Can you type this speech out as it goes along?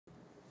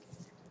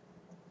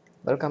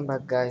Welcome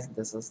back, guys.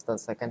 This is the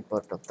second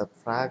part of the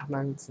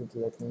fragments.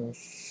 Let me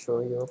show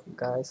you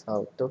guys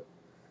how to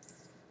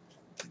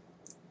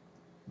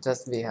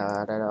just we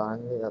had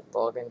only the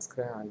login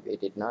screen and we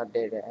did not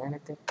did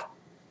anything.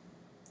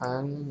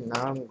 And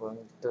now I'm going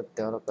to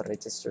develop a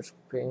register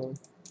screen.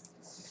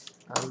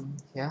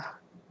 Yeah,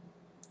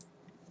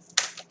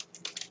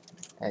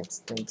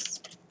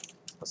 extends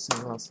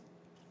was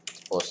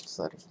post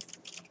sorry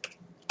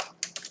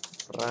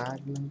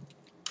fragment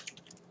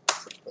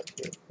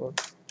before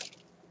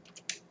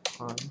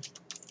on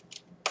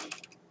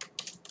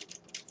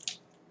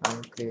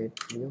and create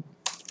view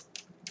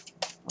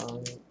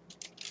on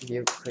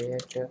view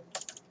creator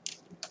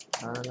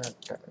and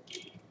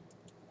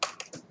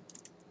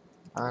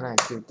an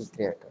activity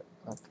creator.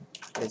 Okay,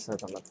 these are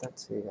the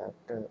methods we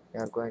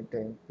are going to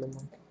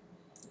implement.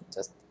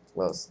 Just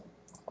close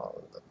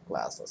all the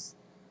classes,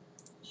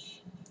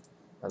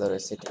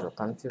 otherwise it will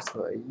confuse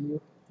for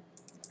you.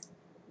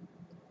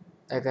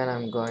 Again,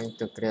 I'm going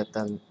to create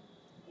a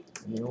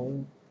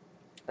new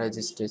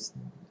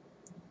registration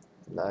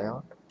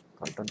layout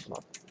content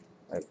map.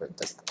 I will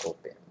just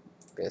copy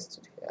and paste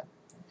it here.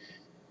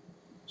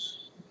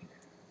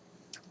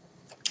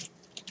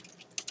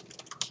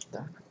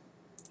 Done.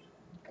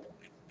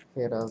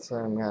 Here also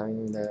I'm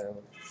having the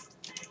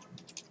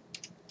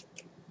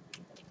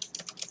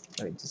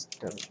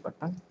register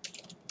button.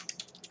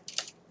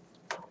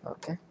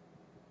 Okay,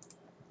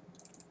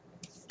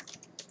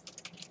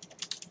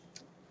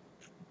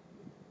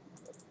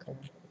 okay.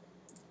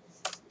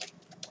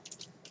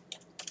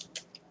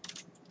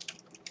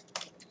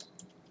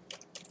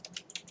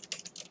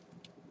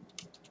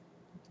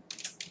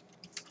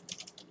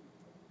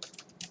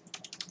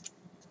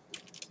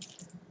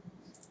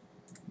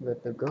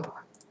 Good to go.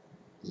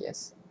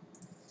 Yes,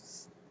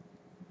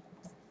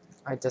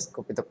 I just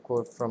copy the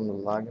code from the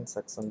login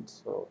section,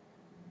 so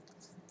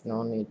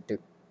no need to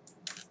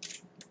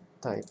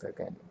type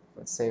again.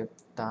 Let's save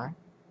time.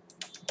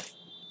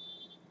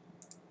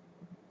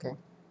 Okay,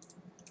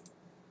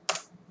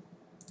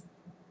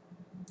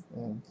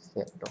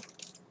 here too.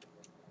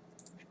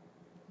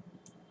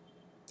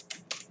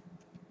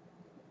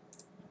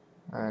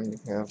 And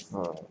we have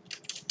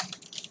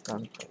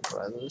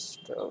control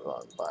register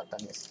on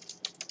button is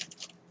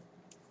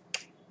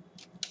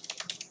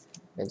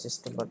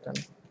register button.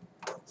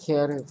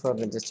 Here for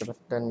register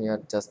button you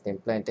are just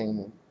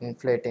inflating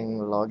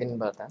login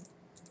button.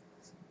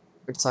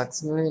 It's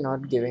actually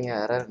not giving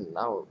error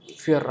now.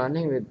 If you are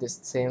running with this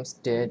same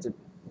stage,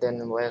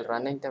 then while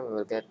running them you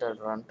will get a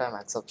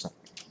runtime exception.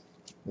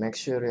 Make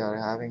sure you are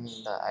having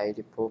the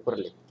ID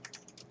properly.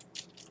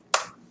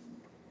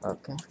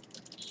 Okay,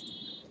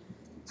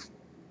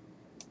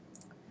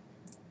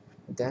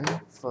 then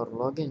for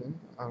login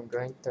I'm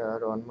going to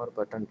add one more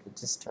button,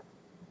 register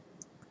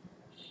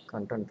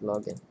content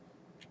login.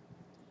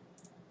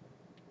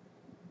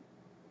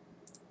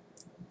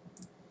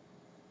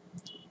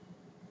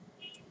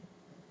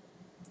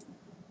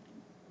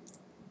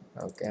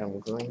 Okay, I'm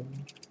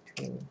going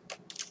to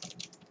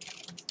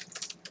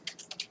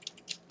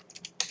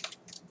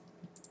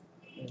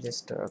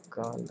register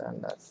account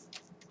and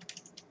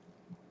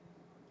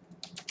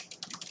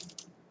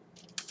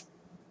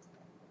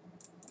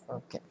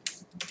okay,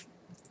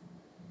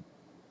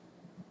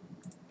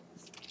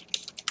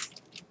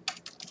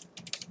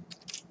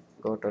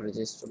 go to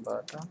register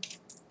button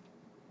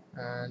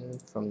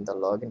and from the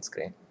login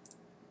screen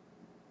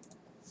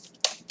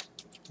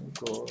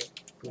go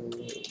to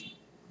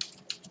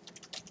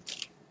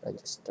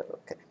register.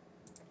 Okay,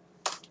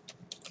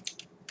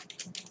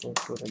 go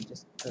to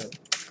register,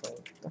 go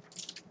to the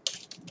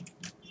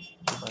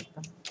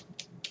button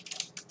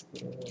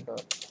u.id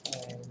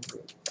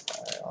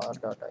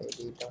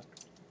dot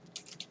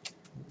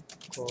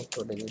go to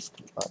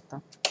register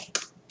button.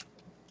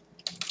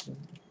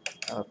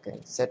 Okay,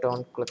 set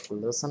on click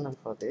listener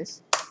for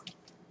this.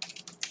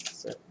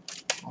 Set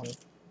on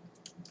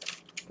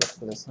click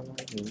listener,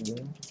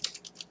 new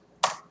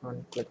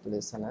on click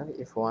listener.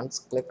 If once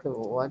click,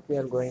 what we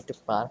are going to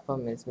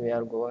perform is we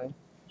are going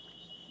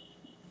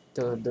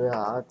to do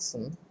a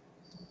action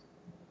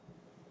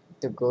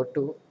to go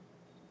to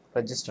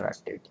register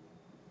activity.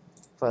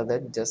 For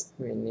that, just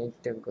we need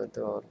to go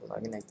to our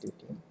login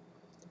activity.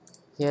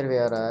 Here we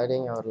are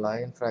adding our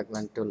login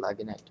fragment to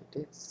login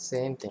activity.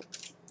 Same thing,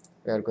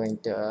 we are going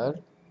to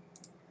add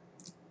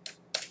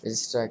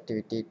register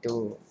activity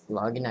to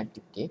login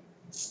activity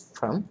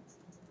from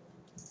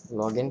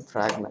login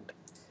fragment.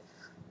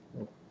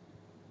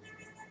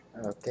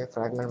 Okay,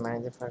 fragment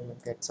manager,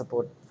 fragment get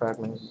support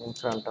fragment in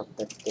front of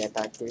the get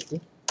activity.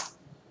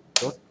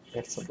 Good,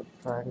 get support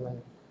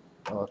fragment.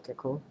 Okay,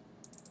 cool.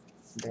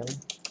 Then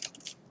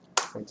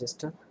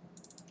register.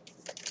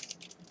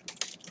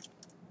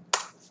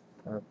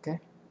 Okay,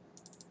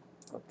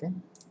 okay,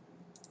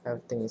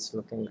 everything is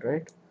looking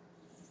great.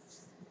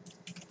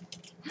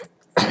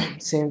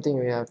 Same thing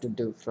we have to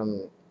do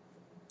from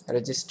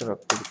register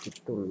activity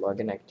to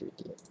login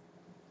activity.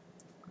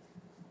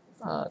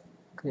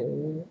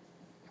 Okay,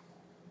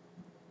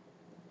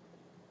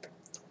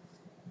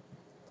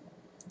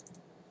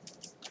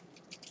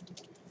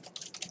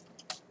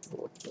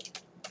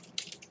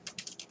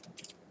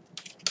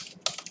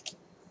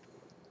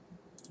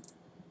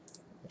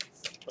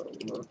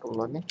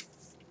 login.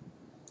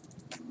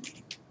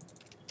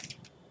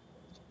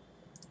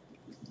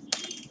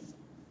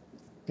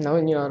 Now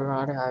you are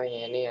not having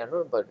any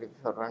error, but if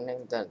you are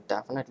running, then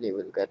definitely you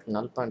will get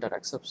null pointer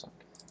exception,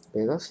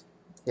 because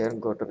here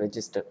go to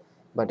register,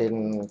 but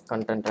in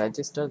content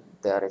register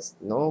there is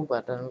no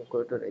button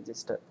go to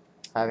register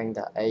having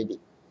the ID.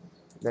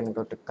 Then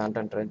go to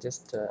content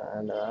register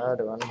and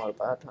add one more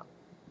button,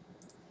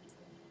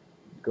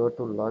 go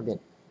to login,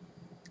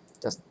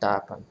 just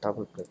tap and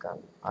double click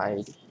on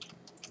ID.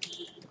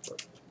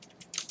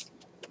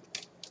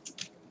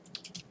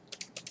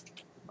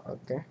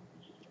 Okay,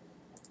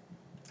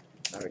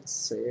 now it's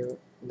saved.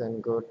 Then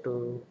go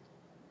to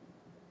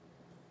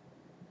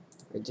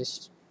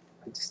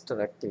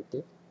register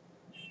activity,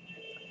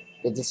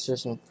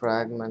 registration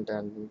fragment,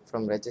 and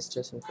from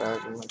registration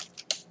fragment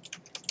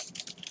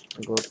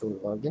go to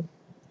login.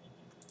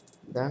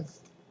 Then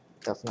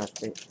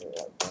definitely we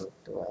are going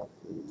to have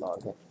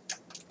login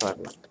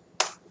fragment.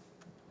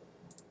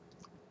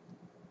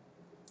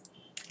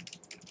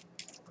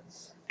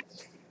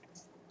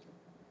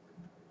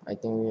 I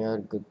think we are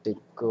good to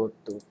go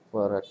to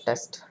for a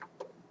test.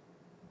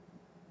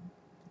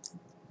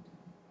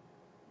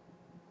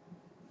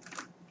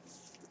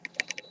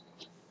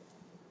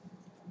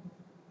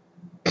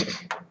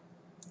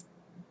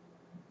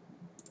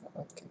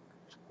 Okay,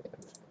 we are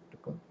good to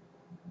go.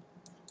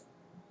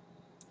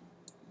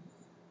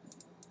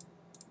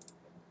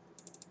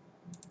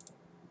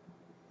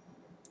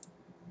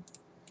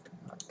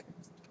 Okay,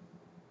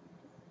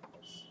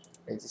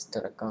 register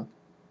account.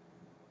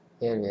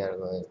 Here we are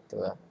going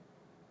to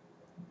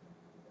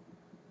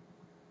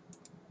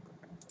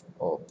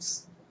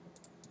oops,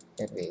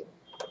 here we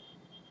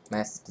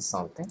messed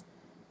something.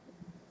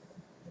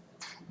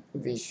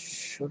 We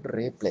should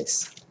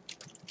replace,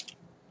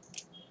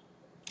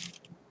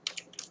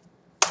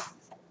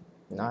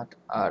 not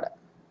add.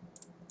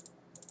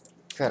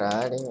 If you're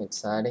adding,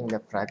 it's adding the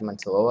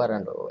fragments over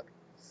and over.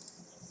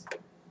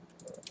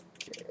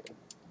 Okay.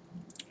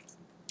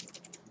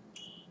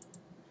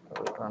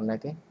 Run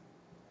again.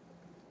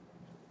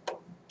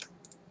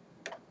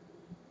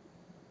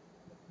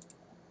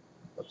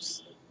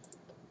 Oops.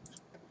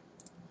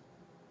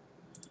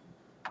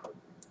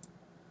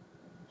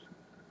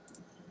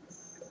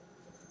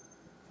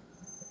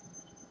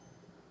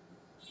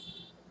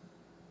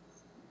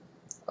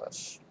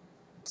 Gosh,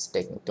 it's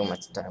taking too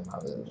much time. I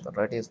will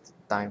reduce the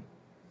time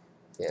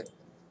here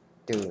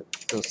to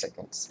 2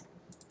 seconds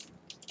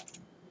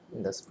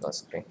in this plus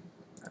screen.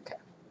 Okay,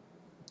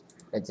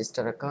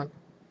 register account.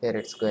 Here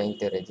it's going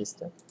to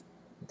register.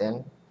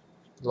 Then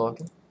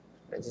login,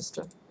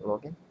 register,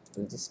 login,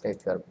 register.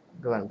 If you are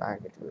going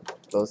back, it will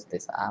close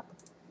this app.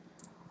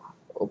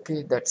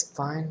 Okay, that's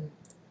fine.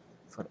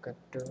 Forgot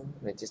to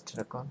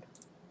register account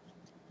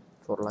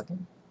for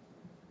login.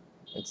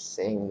 It's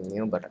saying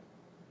new button.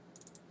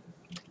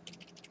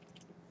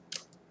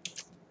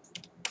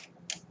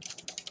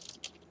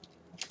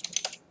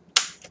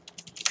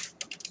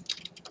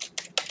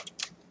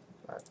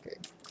 Okay,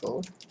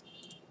 cool.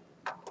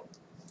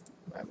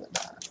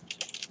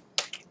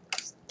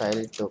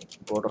 Style to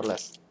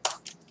borderless.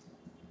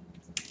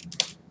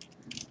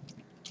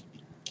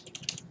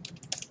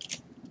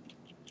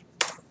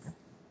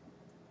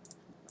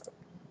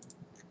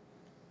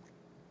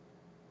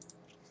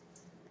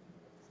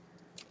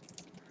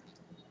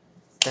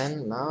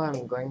 Then now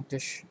I'm going to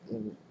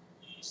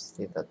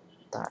see the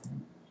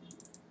time.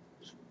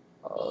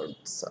 Oh,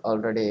 it's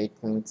already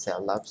 8 minutes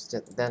elapsed.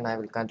 Then I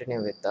will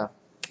continue with the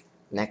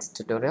next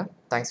tutorial.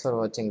 Thanks for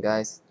watching,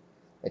 guys.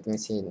 Let me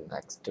see in the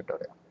next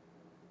tutorial,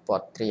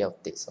 part 3 of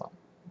this one.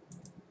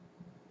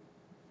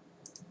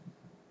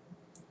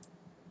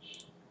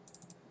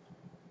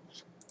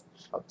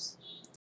 Oops.